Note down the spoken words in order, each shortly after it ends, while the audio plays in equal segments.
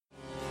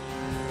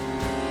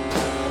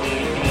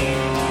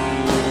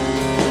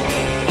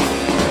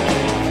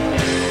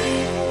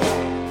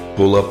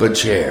pull up a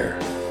chair,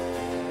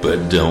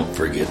 but don't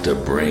forget to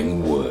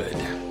bring wood.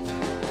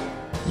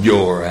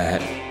 You're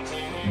at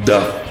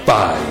the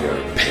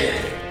Fire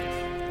Pit.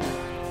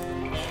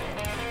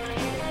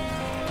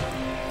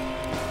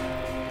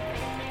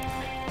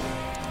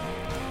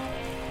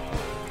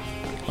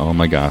 Oh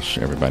my gosh,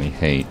 everybody.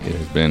 Hey, it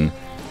has been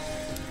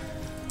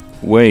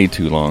way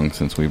too long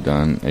since we've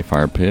done a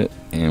fire pit,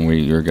 and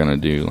we're going to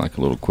do like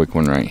a little quick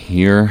one right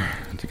here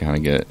to kind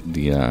of get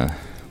the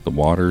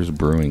waters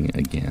brewing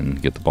again,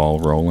 get the ball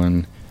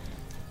rolling,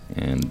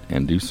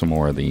 and do some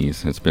more of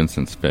these. It's been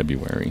since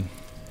February.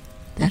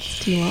 That's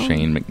too long.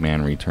 Shane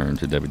McMahon returned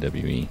to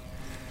WWE.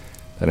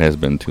 That has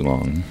been too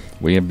long.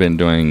 We have been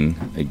doing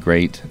a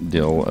great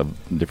deal of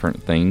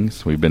different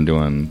things. We've been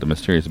doing the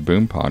Mysterious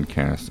Boom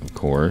podcast, of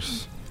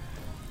course.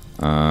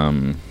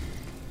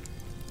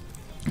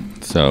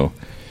 So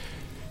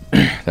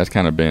that's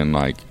kind of been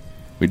like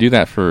we do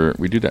that for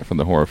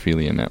the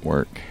Horophilia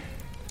Network.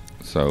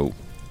 So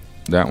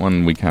that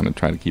one we kind of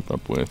try to keep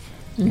up with.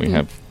 Mm-hmm. We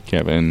have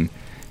Kevin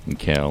and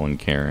Kel and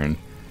Karen,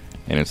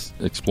 and it's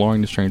exploring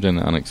the strange and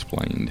the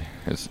unexplained.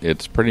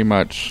 It's pretty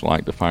much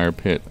like the Fire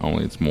Pit,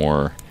 only it's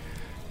more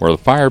where the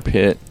Fire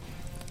Pit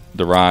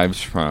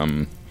derives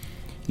from,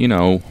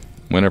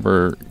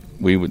 whenever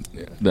we would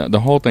the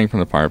whole thing from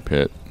the Fire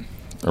Pit,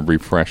 a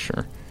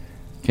refresher,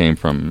 came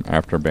from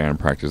after band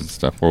practice and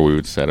stuff, where we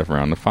would set up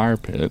around the fire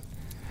pit,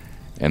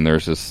 and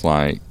there's just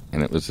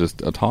and it was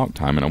just a talk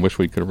time, and I wish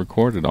we could have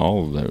recorded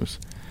all of those,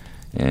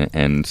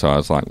 and so I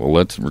was like, well,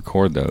 let's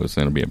record those,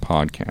 and it'll be a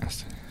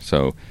podcast.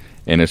 So,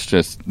 and it's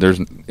just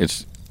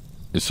it's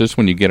just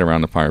when you get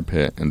around the fire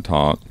pit and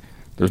talk,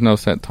 there's no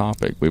set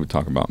topic. We would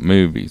talk about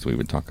movies, we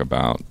would talk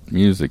about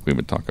music, we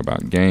would talk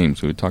about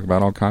games, we would talk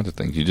about all kinds of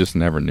things. You just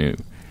never knew.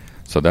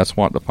 So that's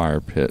what the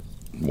fire pit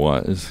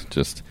was.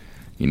 Just,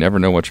 you never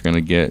know what you're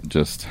going to get.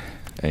 Just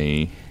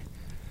a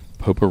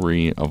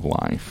potpourri of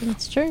life.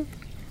 That's true.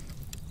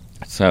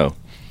 So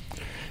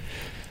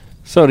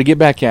to get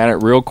back at it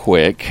real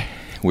quick,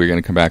 we're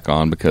going to come back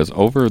on because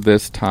over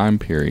this time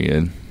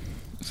period,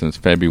 since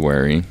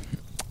February,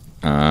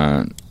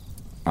 I've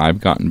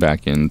gotten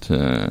back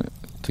into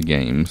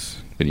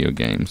games, video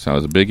games. I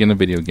was big into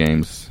video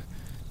games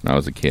when I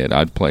was a kid.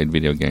 I'd played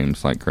video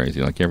games like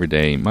crazy, like every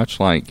day, much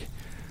like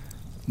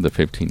the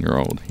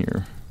 15-year-old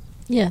here.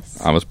 Yes.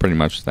 I was pretty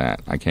much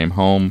that. I came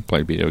home,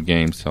 played video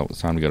games till it was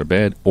time to go to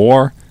bed,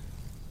 or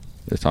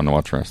it's time to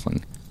watch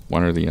wrestling.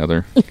 One or the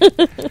other.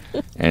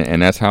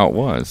 and that's how it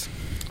was.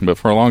 But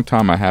for a long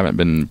time, I haven't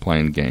been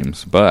playing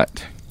games.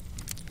 But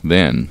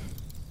then,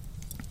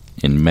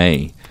 in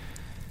May,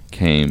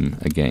 came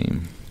a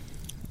game.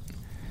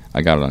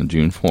 I got it on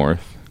June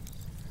 4th,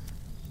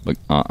 but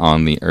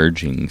on the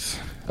urgings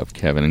of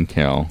Kevin and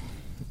Kel,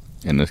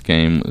 and this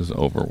game is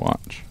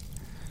Overwatch.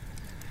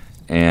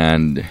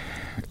 And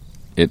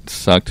it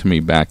sucked me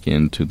back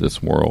into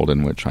this world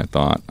in which I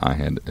thought I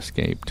had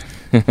escaped.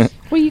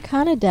 Well, you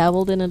kind of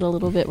dabbled in it a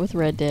little bit with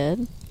Red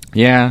Dead.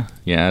 Yeah,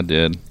 I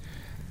did.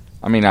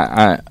 I mean,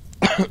 I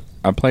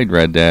played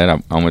Red Dead.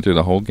 I went through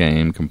the whole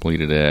game,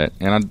 completed it,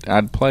 and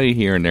I'd play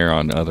here and there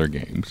on other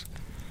games.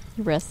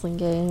 Wrestling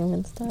game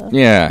and stuff.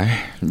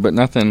 Yeah, but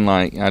nothing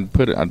like I'd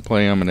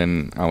play them and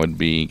then I would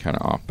be kind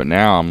of off. But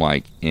now I'm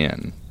like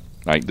in.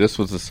 Like this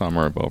was the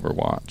summer of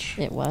Overwatch.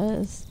 It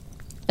was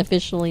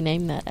officially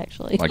named that,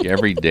 actually. Like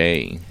every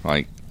day,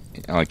 like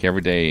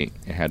every day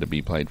it had to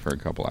be played for a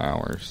couple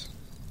hours.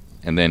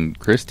 And then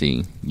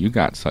Christy, you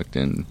got sucked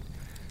in,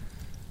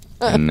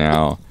 and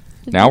now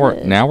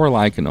we're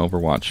like an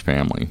Overwatch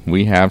family.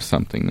 We have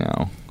something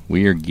now.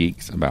 We are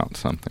geeks about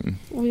something.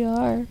 We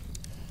are.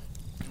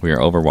 We are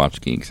Overwatch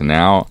geeks, and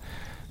now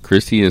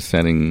Christy is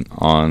sitting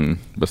on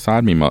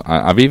beside me.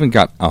 I've even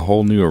got a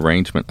whole new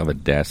arrangement of a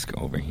desk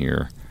over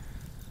here,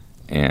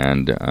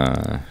 and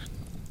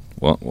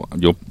well,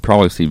 you'll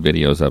probably see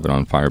videos of it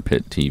on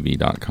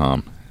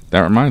firepittv.com.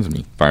 That reminds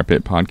me, Fire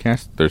Pit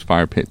Podcast, there's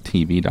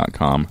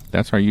firepittv.com.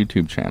 That's our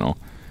YouTube channel.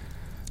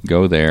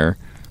 Go there.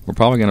 We're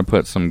probably going to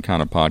put some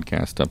kind of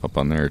podcast stuff up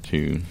on there,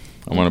 too.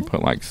 I want to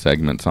put, like,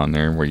 segments on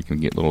there where you can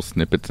get little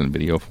snippets in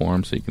video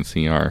form so you can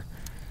see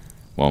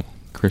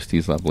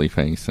Christy's lovely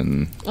face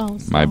and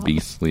my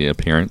beastly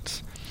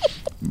appearance.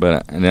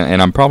 But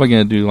and I'm probably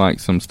going to do,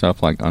 like, some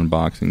stuff like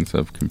unboxings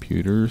of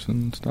computers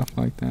and stuff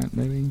like that,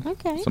 maybe.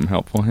 Okay. Some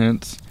helpful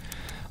hints.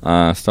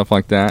 Stuff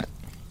like that.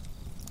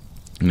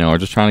 We're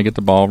just trying to get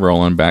the ball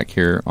rolling back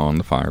here on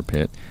the Fire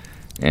Pit.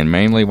 And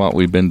mainly what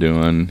we've been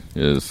doing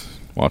is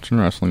watching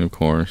wrestling, of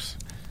course,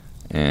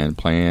 and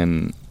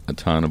playing a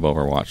ton of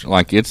Overwatch.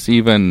 Like, it's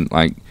even,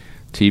 like,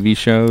 TV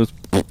shows.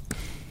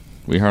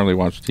 We hardly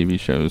watch TV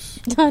shows.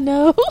 I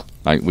know.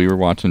 Like, we were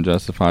watching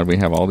Justified. We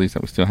have all these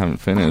that we still haven't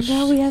finished. I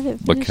know, we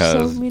haven't finished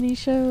so many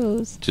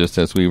shows. Just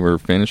as we were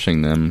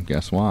finishing them,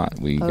 guess what?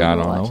 We got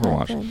on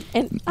Overwatch. Happened.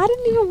 And I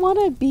didn't even want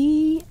to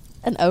be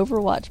an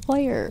Overwatch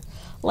player.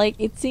 Like,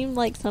 it seemed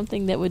like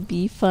something that would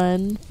be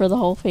fun for the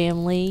whole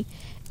family.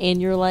 and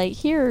you're like,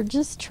 here,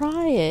 just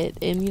try it,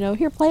 and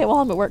here, play it while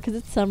I'm at work because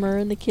it's summer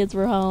and the kids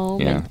were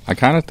home. Yeah, I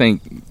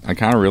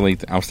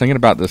was thinking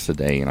about this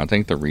today, and I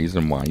think the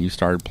reason why you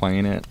started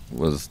playing it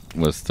was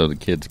so the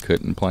kids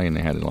couldn't play and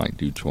they had to like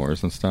do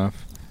chores and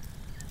stuff.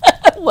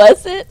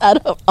 Was it? I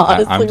don't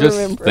honestly I'm just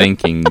remember.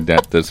 Thinking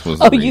that this was.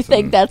 Oh, the you reason.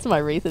 think that's my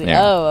reasoning?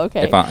 Yeah. Oh,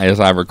 okay. As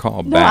I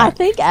recall No, back.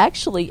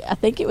 I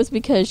think it was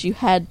because you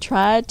had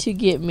tried to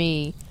get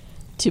me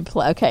to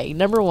play. Okay,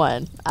 number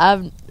one,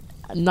 I've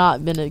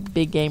not been a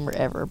big gamer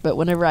ever, but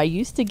whenever I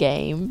used to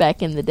game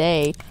back in the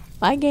day,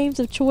 my games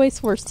of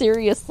choice were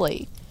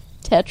seriously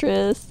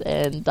Tetris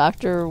and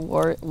Dr.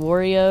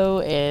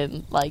 Wario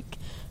and like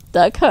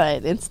Duck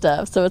Hunt and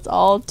stuff. So it's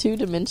all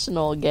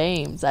 2-dimensional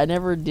games. I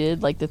never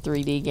did like the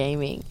 3D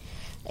gaming.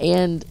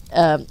 And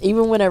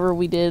even whenever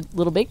we did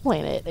Little Big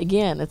Planet,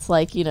 again, it's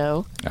like,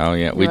 Oh,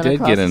 yeah. We did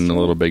get in the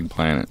Little Big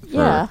Planet.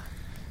 Yeah.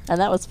 And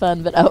that was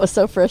fun, but it was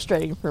so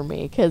frustrating for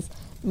me because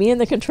me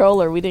and the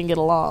controller, we didn't get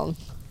along.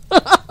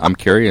 I'm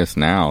curious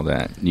now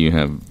that you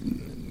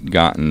have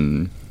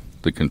gotten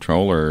the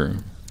controller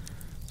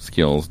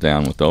skills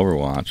down with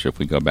Overwatch if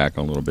we go back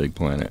on Little Big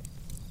Planet.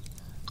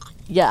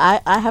 Yeah,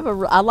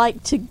 I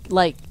like to,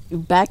 like,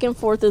 back and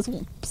forth is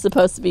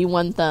supposed to be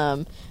one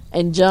thumb,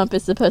 and jump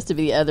is supposed to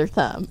be the other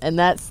thumb. And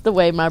that's the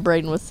way my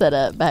brain was set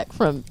up back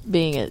from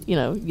being a,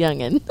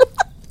 youngin'.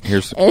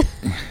 Here's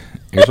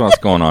what's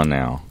going on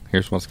now.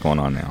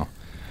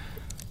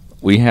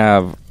 We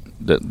have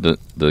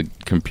the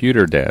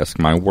computer desk,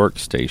 my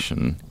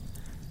workstation,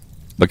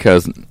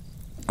 because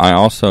I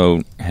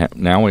also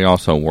now we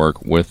also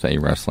work with a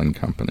wrestling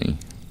company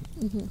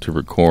to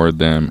record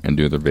them and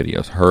do their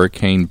videos.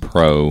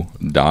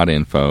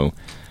 HurricanePro.info.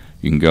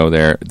 You can go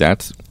there.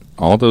 That's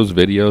all those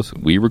videos.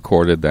 We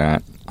recorded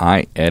that.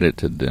 I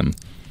edited them,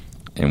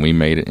 and we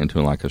made it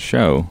into like a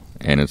show,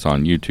 and it's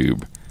on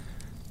YouTube.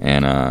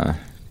 And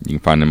you can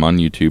find them on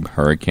YouTube,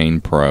 Hurricane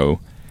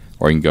Pro,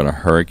 or you can go to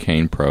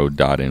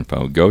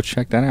HurricanePro.info. Go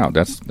check that out.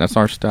 That's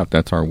our stuff.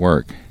 That's our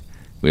work.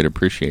 We'd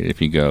appreciate it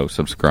if you go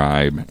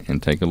subscribe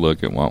and take a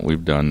look at what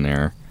we've done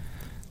there,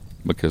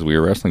 because we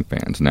are wrestling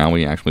fans. Now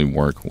we actually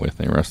work with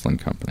a wrestling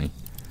company.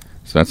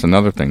 So that's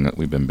another thing that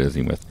we've been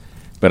busy with.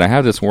 But I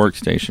have this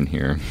workstation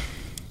here.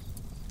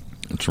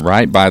 It's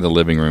right by the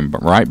living room,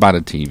 but right by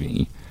the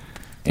TV.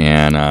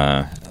 And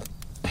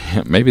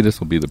maybe this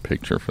will be the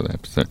picture for the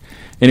episode.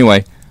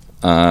 Anyway,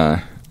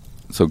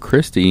 so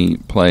Christy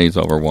plays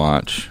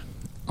Overwatch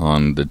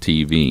on the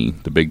TV,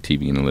 the big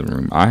TV in the living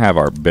room. I have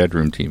our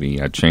bedroom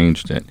TV. I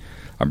changed it.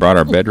 I brought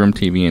our bedroom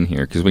TV in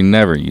here because we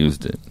never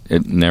used it.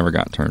 It never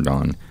got turned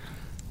on.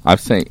 I'd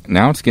say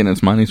now it's getting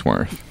its money's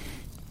worth.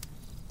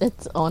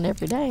 It's on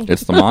every day.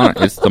 It's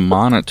the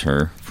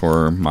monitor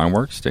for my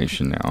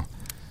workstation now.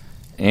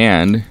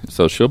 And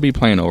so she'll be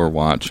playing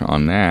Overwatch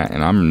on that,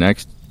 and I'm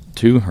next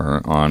to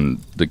her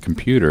on the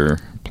computer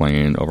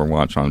playing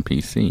Overwatch on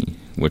PC,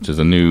 which is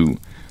a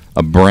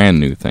brand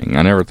new thing.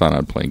 I never thought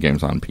I'd play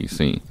games on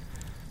PC.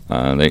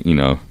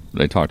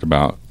 They talked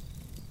about,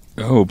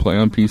 play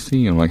on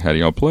PC. I'm like, how do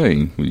y'all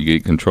play? Will you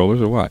get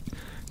controllers or what?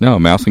 No,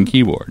 mouse and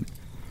keyboard.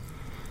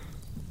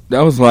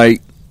 That was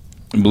like,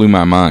 blew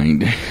my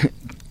mind.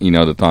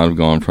 The thought of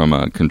going from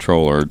a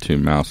controller to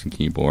mouse and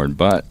keyboard.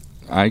 But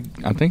I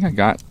think I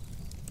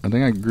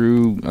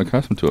grew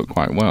accustomed to it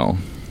quite well.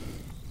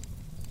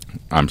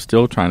 I'm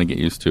still trying to get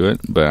used to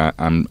it, but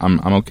I'm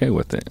okay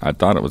with it. I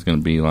thought it was going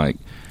to be like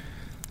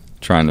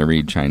trying to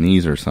read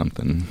Chinese or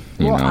something.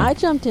 I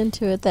jumped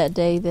into it that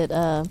day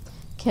that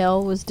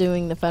Kel was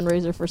doing the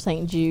fundraiser for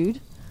St. Jude.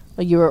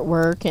 You were at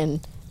work and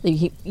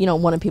he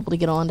wanted people to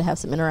get on to have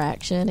some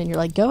interaction, and you're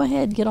like, go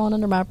ahead, get on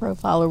under my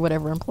profile or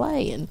whatever and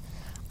play. And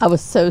I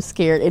was so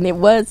scared,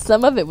 and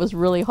some of it was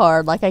really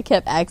hard. Like I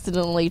kept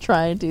accidentally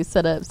trying to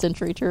set up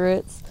sentry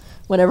turrets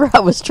whenever I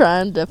was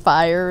trying to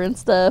fire and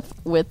stuff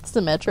with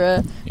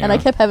Symmetra, and I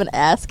kept having to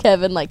ask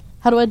Kevin, like,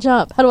 how do I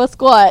jump? How do I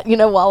squat?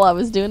 While I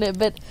was doing it.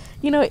 But,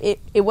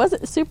 it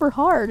wasn't super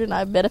hard, and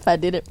I bet if I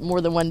did it more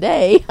than one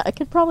day, I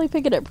could probably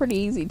pick it up pretty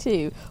easy,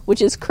 too,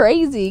 which is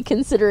crazy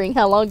considering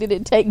how long did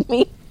it take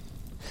me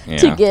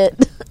to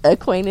get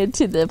acquainted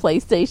to the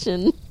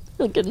PlayStation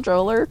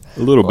controller.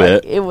 A little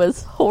bit. It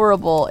was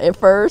horrible at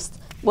first.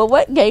 Well,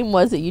 what game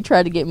was it you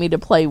tried to get me to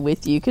play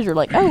with you? Because you're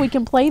like, we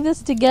can play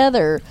this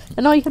together,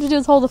 and all you have to do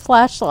is hold the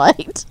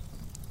flashlight.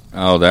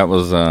 Oh, that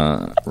was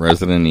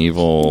Resident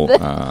Evil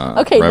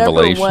okay,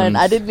 Revelations. Number one,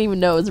 I didn't even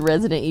know it was a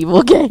Resident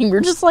Evil game. You're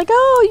just like,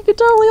 you could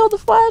totally hold the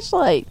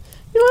flashlight.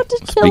 You don't have to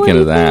kill Speaking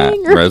anything. of that,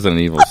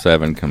 Resident Evil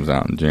 7 comes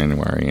out in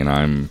January,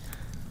 and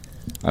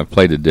I've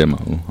played a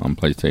demo on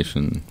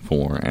PlayStation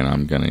 4, and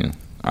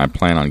I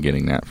plan on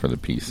getting that for the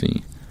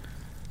PC.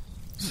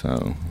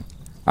 So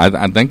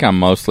I think I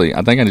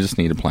just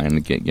need a plan to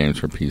get games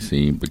for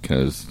PC,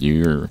 because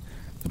the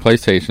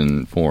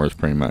PlayStation 4 is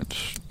pretty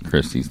much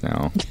Christie's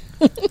now.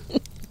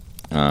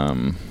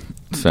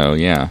 So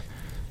yeah,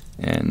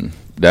 and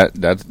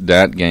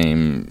that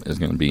game is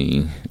going to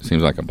be, it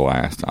seems like a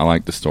blast. I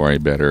like the story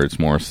better. It's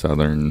more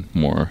southern,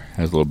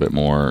 has a little bit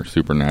more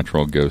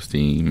supernatural,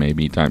 ghosty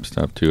maybe type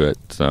stuff to it.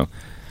 So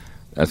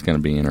that's going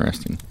to be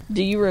interesting.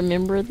 Do you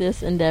remember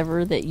this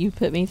endeavor that you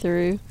put me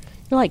through?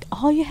 You're like,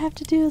 all you have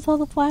to do is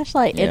hold the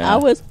flashlight. And Yeah. I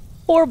was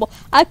horrible.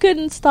 I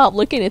couldn't stop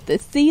looking at the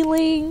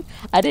ceiling.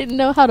 I didn't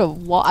know how to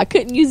walk. I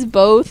couldn't use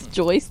both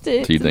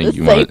joysticks. Do you at think the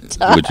you same want?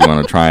 time. Would you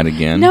want to try it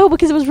again? No,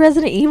 because it was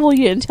Resident Evil.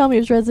 You didn't tell me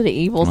it was Resident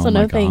Evil, Oh so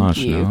my no, thank gosh,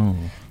 you. No.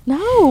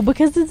 No,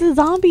 because it's the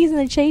zombies and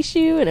they chase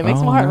you, and it makes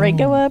Oh, my heart rate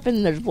no. go up,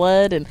 and there's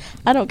blood, and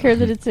I don't care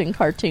that it's in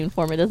cartoon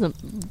form. It doesn't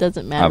matter.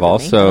 I've to me. I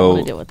also don't want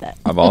to deal with that.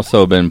 I've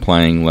also been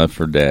playing Left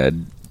 4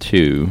 Dead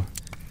 2,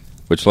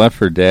 which the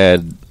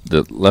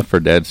Left 4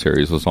 Dead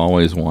series was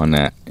always one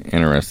that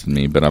interested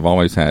me, but I've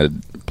always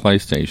had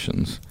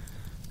PlayStations,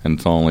 and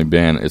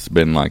it's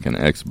been like an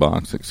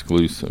Xbox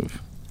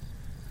exclusive,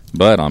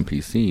 but on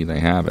PC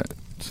they have it,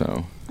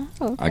 so Oh,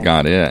 okay. I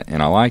got it,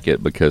 and I like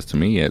it because to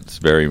me it's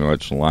very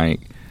much like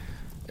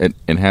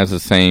it has the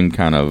same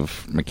kind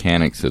of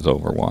mechanics as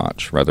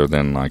Overwatch, rather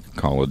than like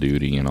Call of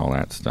Duty and all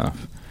that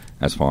stuff,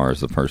 as far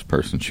as the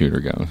first-person shooter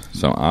goes.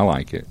 So I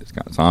like it. It's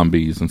got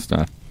zombies and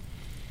stuff,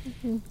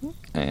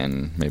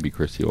 and maybe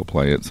Christy will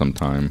play it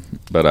sometime.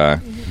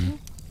 But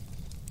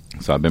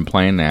so I've been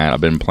playing that.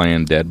 I've been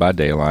playing Dead by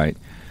Daylight.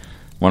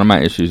 One of my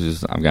issues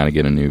is I've got to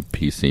get a new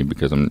PC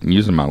because I'm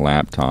using my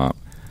laptop,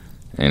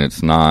 and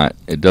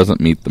it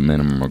doesn't meet the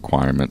minimum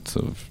requirements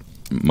of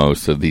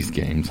most of these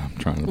games I'm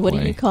trying to play. What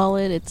do you call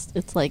it?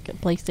 It's like a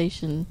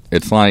PlayStation.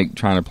 It's like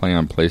trying to play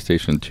on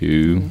PlayStation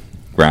 2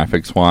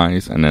 graphics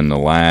wise, and then the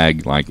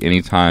lag, like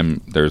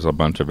anytime there's a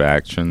bunch of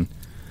action,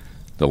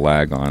 the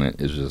lag on it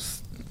is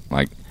just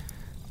like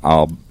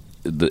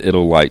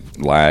it'll like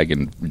lag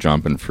and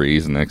jump and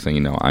freeze, and next thing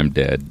you know I'm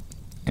dead,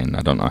 and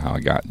I don't know how I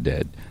got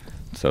dead.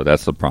 So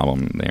that's the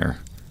problem there.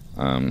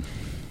 So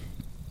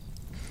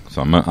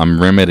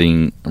I'm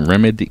remedying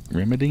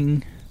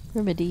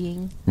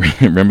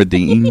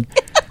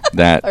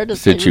that Hard to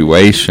say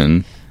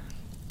situation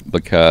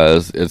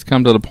because it's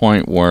come to the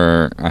point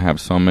where I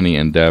have so many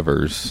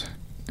endeavors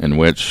in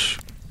which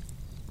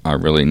I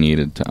really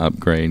needed to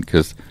upgrade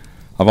because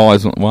I've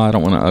always, I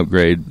don't want to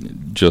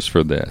upgrade just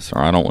for this, or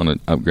I don't want to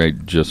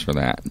upgrade just for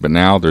that. But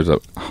now there's a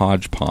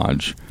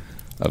hodgepodge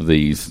of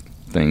these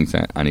things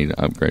that I need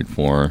to upgrade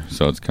for,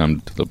 so it's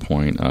come to the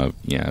point of,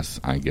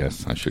 yes, I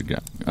guess I should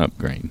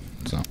upgrade.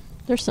 So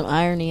There's some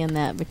irony in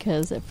that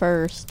because at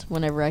first,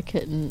 whenever I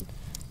couldn't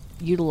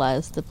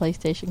utilize the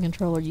PlayStation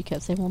controller, you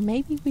kept saying, well,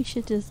 maybe we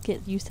should just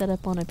get you set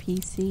up on a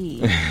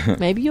PC.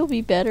 Maybe you'll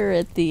be better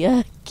at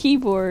the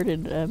keyboard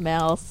and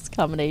mouse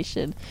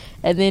combination.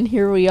 And then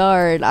here we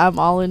are, and I'm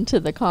all into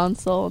the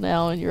console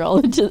now, and you're all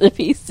into the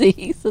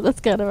PC. So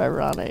that's kind of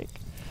ironic.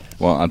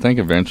 Well, I think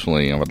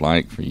eventually I would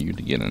like for you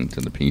to get into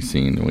the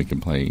PC and then we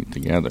can play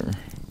together.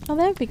 Oh,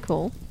 that'd be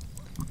cool.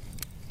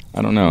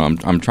 I don't know.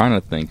 I'm trying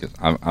to think.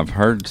 I've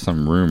heard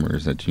some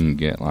rumors that you can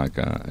get like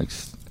a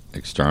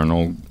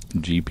external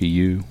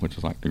GPU, which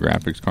is like the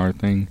graphics card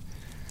thing,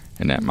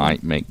 and that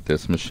might make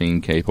this machine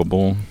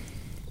capable.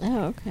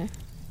 Oh, okay.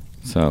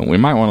 So we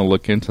might want to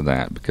look into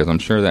that because I'm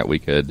sure that we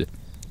could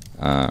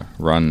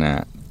run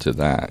that to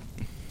that,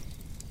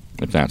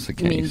 if that's the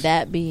case. I mean,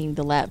 that being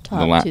the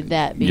laptop to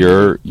that being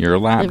your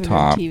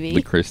laptop, TV.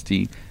 the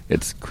Christy.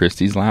 It's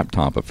Christy's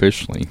laptop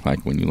officially.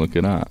 Like when you look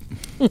it up,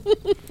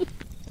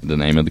 the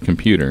name of the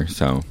computer.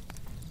 So.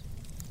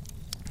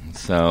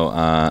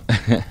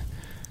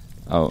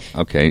 Oh,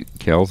 okay.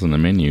 Kel's in the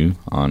menu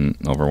on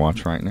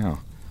Overwatch right now.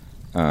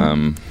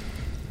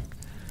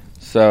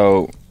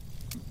 So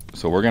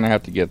we're gonna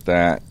have to get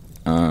that.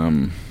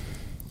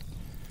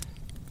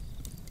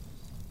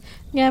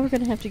 Yeah, we're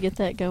going to have to get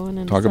that going.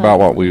 And Talk decide about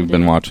what we're we've gonna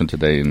been do. watching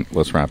today, and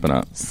let's wrap it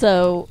up.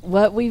 So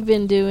what we've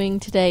been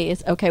doing today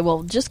is, okay,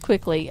 well, just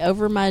quickly,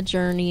 over my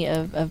journey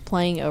of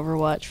playing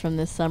Overwatch from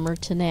this summer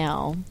to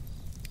now,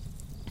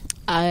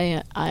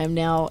 I am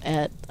now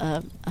at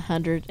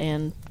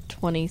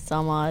 120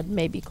 some odd,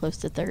 maybe close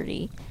to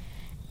 30.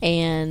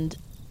 And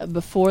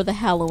before the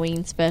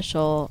Halloween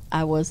special,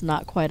 I was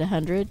not quite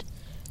 100.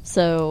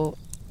 So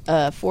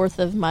a fourth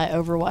of my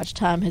Overwatch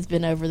time has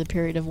been over the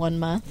period of 1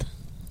 month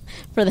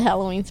for the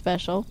Halloween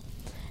special.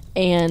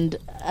 And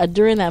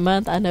during that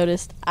month, I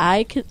noticed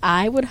I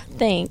would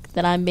think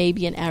that I may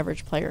be an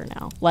average player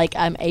now. Like,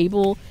 I'm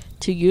able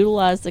to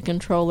utilize the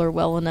controller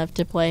well enough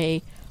to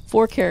play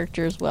 4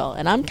 characters well.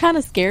 And I'm kind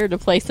of scared to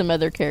play some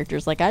other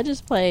characters. Like, I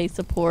just play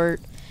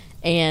support,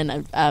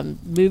 and I'm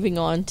moving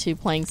on to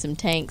playing some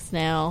tanks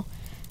now.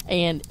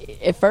 And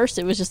at first,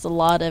 it was just a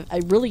lot of...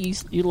 I really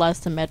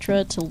utilized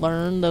Symmetra to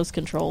learn those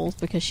controls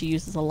because she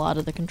uses a lot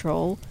of the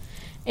control.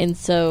 And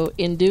so,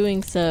 in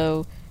doing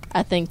so,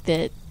 I think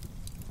that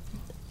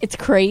it's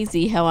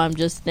crazy how I'm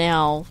just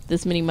now,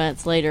 this many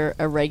months later,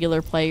 a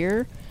regular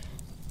player.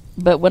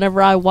 But whenever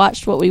I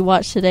watched what we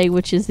watched today,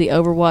 which is the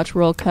Overwatch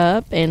World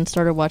Cup, and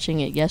started watching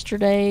it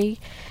yesterday,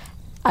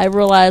 I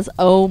realized,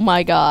 oh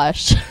my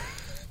gosh,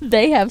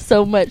 they have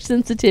so much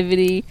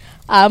sensitivity.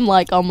 I'm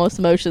like almost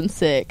motion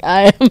sick.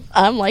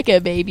 I'm like a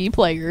baby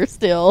player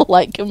still,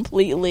 like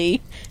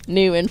completely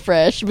new and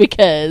fresh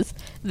because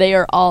they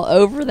are all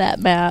over that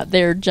map.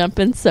 They're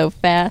jumping so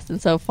fast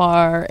and so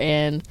far,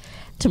 and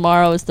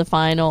tomorrow is the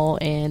final,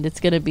 and it's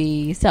going to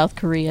be South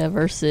Korea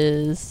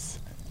versus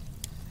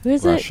who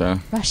is Russia.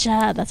 it?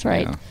 Russia. That's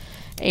right. Yeah.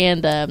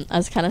 And I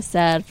was kind of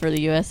sad for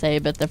the USA,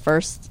 but the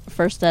first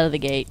out of the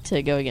gate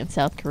to go against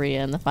South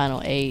Korea in the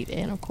final 8,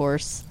 and of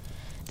course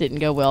didn't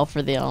go well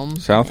for them.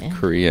 South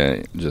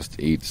Korea just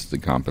eats the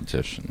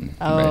competition,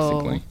 Oh,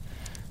 basically.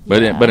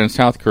 yeah. But in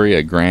South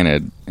Korea,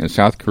 granted, in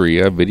South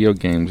Korea, video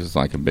games is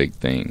like a big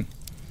thing.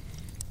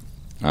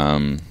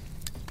 In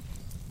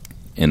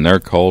their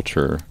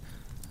culture,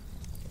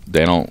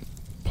 they don't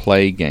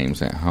play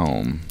games at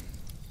home.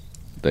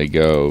 They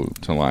go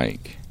to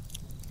like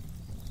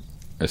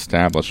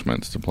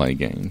establishments to play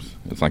games.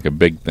 It's like a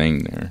big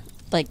thing there.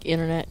 Like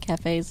internet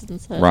cafes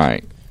and stuff.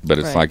 Right. But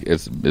it's Right. like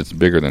it's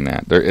bigger than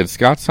that. It's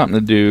got something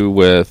to do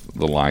with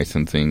the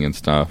licensing and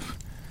stuff.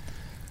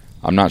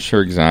 I'm not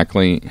sure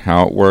exactly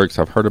how it works.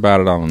 I've heard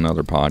about it on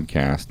another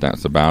podcast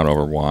that's about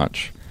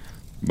Overwatch.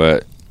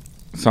 But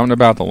something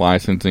about the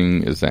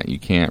licensing is that you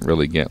can't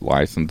really get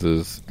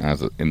licenses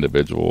as an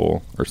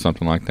individual or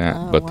something like that.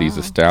 Oh, but these wow.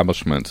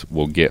 establishments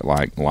will get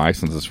like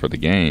licenses for the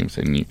games,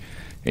 and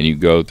you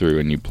go through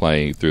and you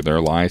play through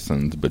their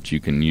license, but you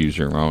can use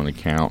your own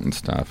account and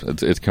stuff.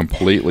 It's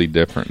completely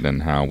different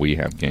than how we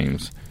have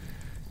games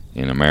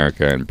in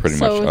America and pretty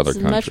much other countries. So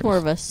it's much more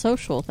of a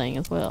social thing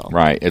as well.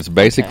 Right. It's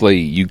basically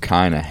you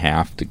kind of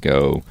have to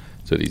go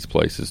to these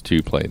places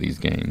to play these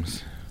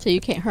games. So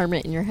you can't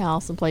hermit in your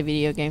house and play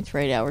video games for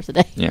 8 hours a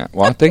day. Yeah.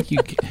 Well, I think you.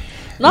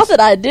 Not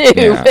that I do.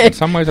 Yeah, But in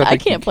some ways I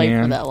think can't you play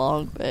can. for that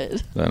long,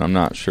 but I'm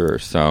not sure.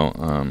 So,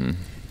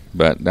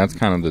 but that's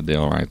kind of the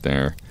deal right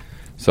there.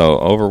 So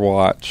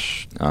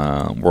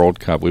Overwatch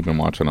World Cup, we've been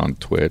watching on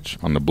Twitch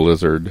on the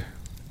Blizzard.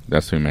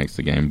 That's who makes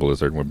the game,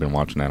 Blizzard. We've been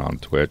watching that on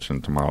Twitch,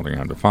 and tomorrow they're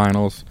going to have the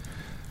finals.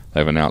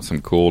 They've announced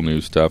some cool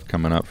new stuff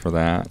coming up for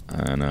that,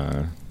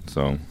 and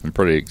so I'm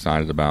pretty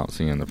excited about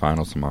seeing the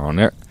finals tomorrow.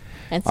 And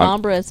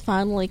Sombra is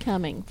finally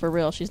coming, for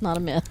real. She's not a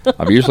myth.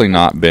 I've usually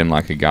not been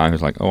like a guy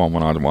who's like, oh, I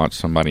want to watch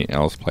somebody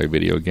else play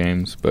video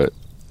games, but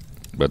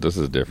this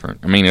is different.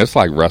 I mean, it's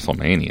like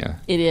WrestleMania.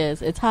 It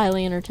is. It's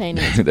highly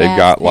entertaining. It's they've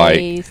got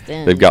fast-paced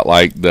and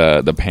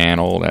the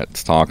panel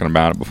that's talking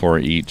about it before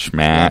each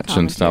match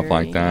and stuff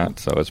like commentary, that.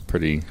 So it's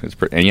pretty,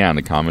 and yeah, and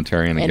the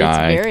commentary and the and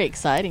guy it's very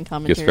exciting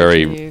commentary. gets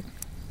very too.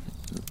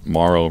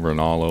 Mauro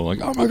Ronaldo, like,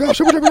 oh my gosh,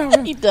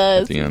 He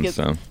does. at the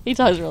end. He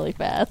talks really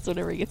fast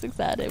whenever he gets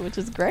excited, which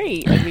is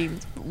great. I mean,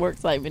 more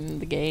excitement in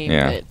the game.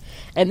 Yeah.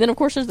 And then, of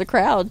course, there's the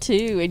crowd,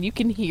 too. And you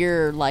can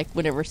hear, like,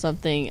 whenever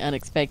something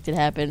unexpected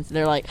happens,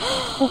 they're like,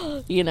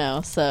 you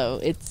know,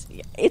 so it's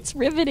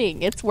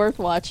riveting. It's worth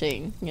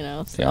watching, you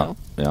know, so.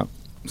 Yeah.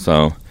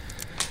 So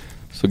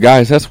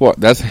guys, that's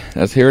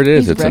here it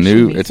is. He's It's a rushing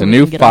new me it's so a we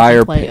new can get on fire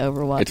and play pit.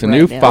 Overwatch It's a right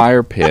new now.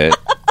 fire pit.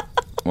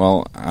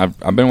 Well,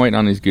 I've been waiting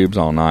on these goobs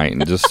all night,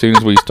 and just as soon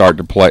as we start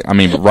to play, I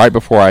mean, right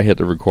before I hit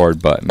the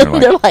record button, they're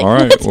like, They're like, all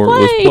right, let's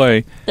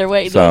play. They're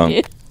waiting So, on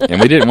you.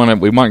 and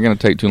we weren't going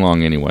to take too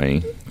long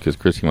anyway, because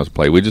Christy wants to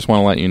play. We just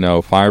want to let you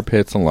know, Fire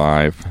Pit's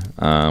alive.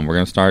 We're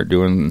going to start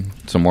doing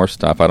some more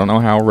stuff. I don't know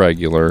how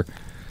regular.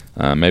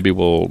 Maybe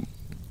we'll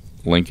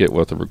link it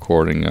with a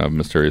recording of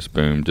Mysterious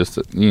Boom, just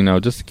to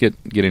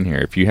get in here.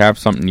 If you have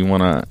something you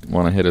want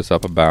to hit us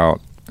up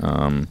about,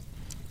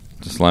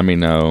 just let me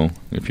know.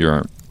 If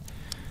you're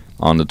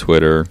on the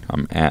Twitter,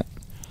 I'm at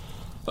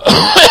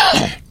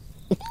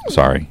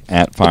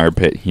at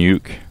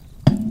FirePitHuke.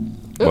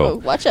 Ooh,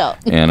 watch out.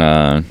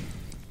 And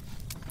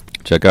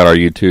check out our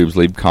YouTubes.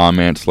 Leave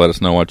comments. Let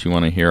us know what you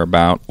want to hear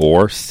about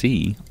or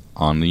see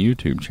on the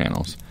YouTube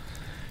channels.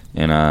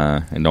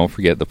 And don't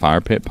forget the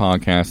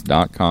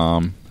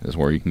FirePitPodcast.com is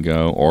where you can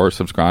go, or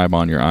subscribe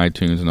on your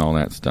iTunes and all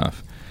that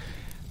stuff.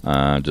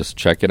 Just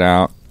check it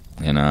out.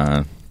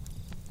 And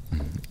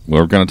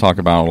we're going to talk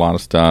about a lot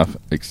of stuff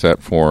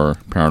except for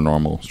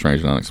Paranormal, Strange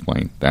and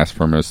Unexplained. That's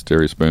for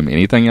Mysterious Boom.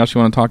 Anything else you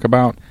want to talk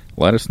about,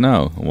 let us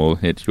know. We'll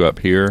hit you up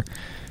here.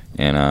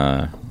 And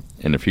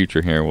in the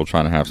future here, we'll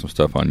try to have some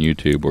stuff on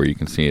YouTube where you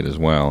can see it as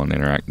well and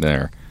interact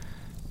there.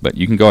 But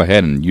you can go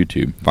ahead and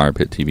YouTube,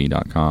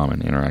 FirePitTV.com,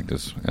 and interact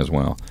as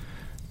well.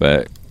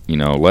 But,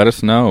 let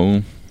us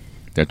know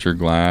that you're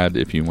glad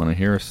if you want to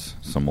hear us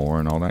some more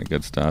and all that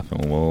good stuff.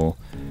 And we'll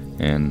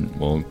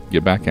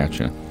get back at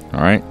you.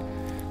 All right?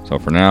 So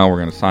for now, we're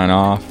going to sign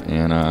off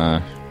and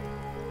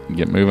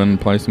get moving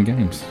and play some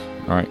games.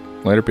 All right.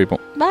 Later, people.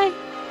 Bye.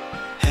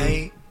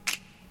 Hey,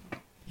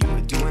 you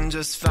were doing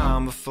just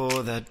fine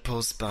before that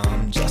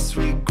post-bomb. Just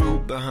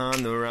regroup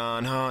behind the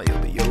Ron Hart, you'll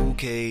be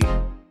okay.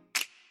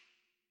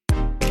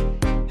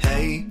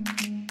 Hey,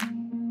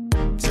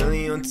 tell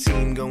your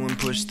team go and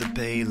push the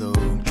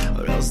payload,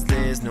 or else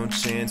there's no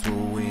chance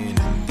we'll win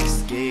in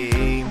this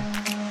game.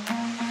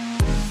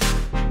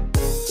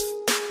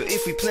 But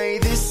if we play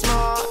this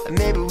smart,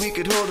 maybe we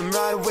could hold them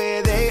right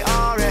where they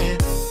are and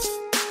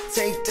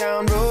take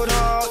down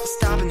Roadhog,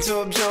 stop and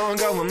top John,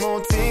 go one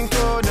more thing,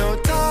 code, no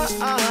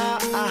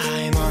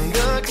time on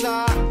the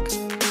clock.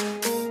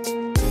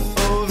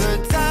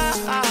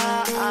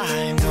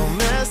 Overtime, don't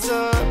mess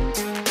up.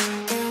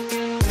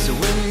 So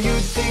when you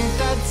think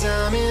that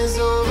time is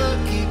over,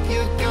 keep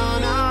your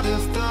gun out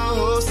of the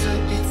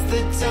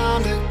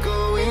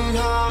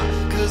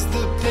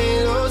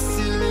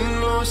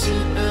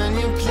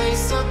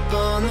up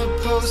on the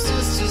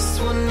posters.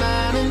 Just one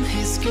man in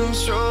his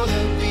control.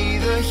 He'll be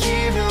the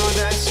hero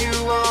that you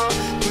are.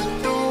 Put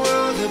the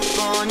world up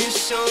on your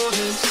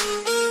shoulders.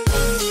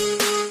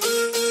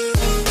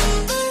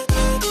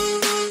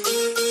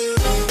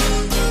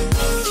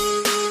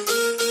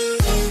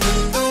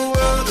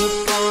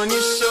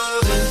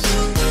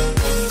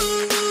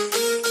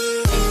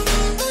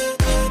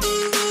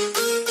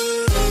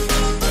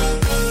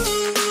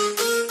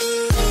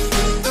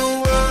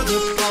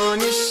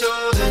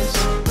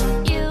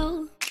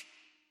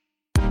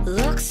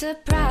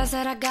 Surprised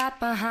that I got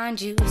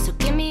behind you, so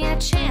give me a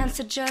chance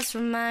to just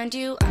remind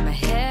you I'm a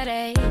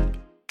headache.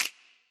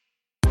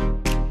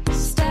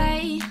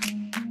 Stay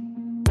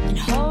and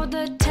hold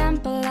the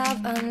temple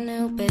of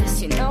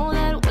Anubis. You know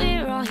that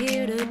we're all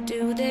here to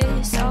do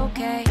this,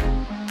 okay?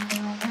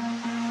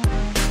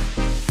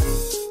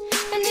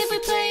 And if we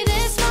play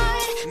this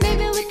smart,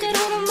 maybe we could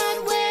hold them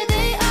right where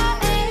they are.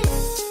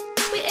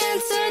 We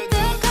answered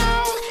the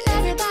call.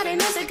 Everybody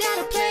knows they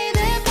gotta play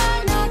their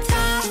part. No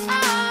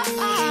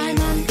time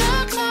on the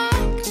clock.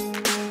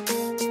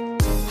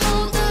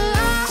 Hold the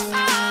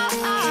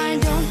line,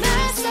 don't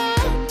mess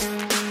up.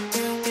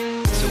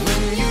 So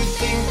when you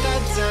think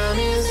that time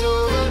is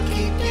over,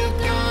 keep your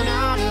gun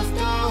out of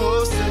the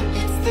holster.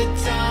 It's the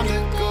time to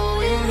go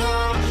in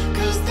hard,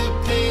 'cause the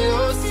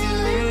payload's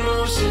still in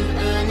motion.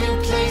 Earn your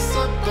place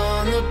up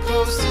on the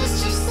posters.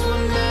 Just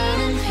one man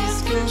in his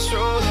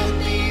control. He'll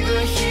be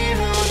the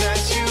hero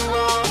that you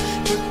are.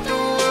 Put the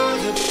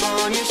world up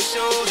on your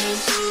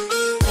shoulders.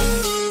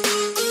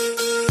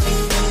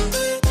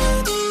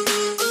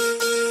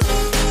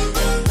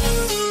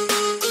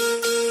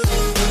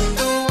 Put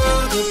the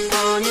world up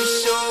on your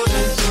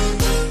shoulders.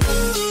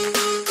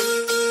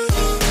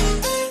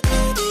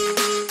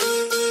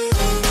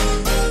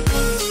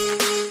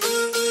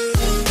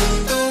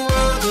 Put the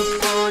world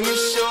up on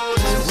your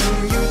shoulders.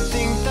 When you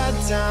think that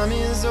time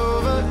is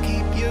over,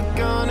 keep your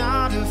gun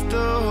out of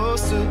the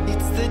holster.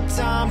 It's the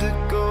time to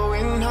go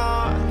in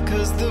hard,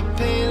 'cause the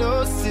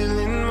payload's still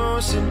in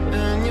motion.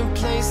 Earn your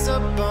place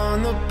up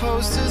on the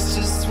posters.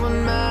 Just one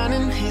man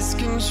in his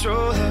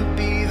control. He'll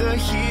be the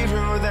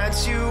hero that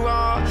you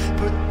are.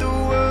 Put the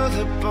world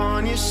up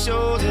on your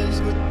shoulders.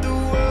 Put the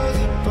world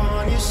up on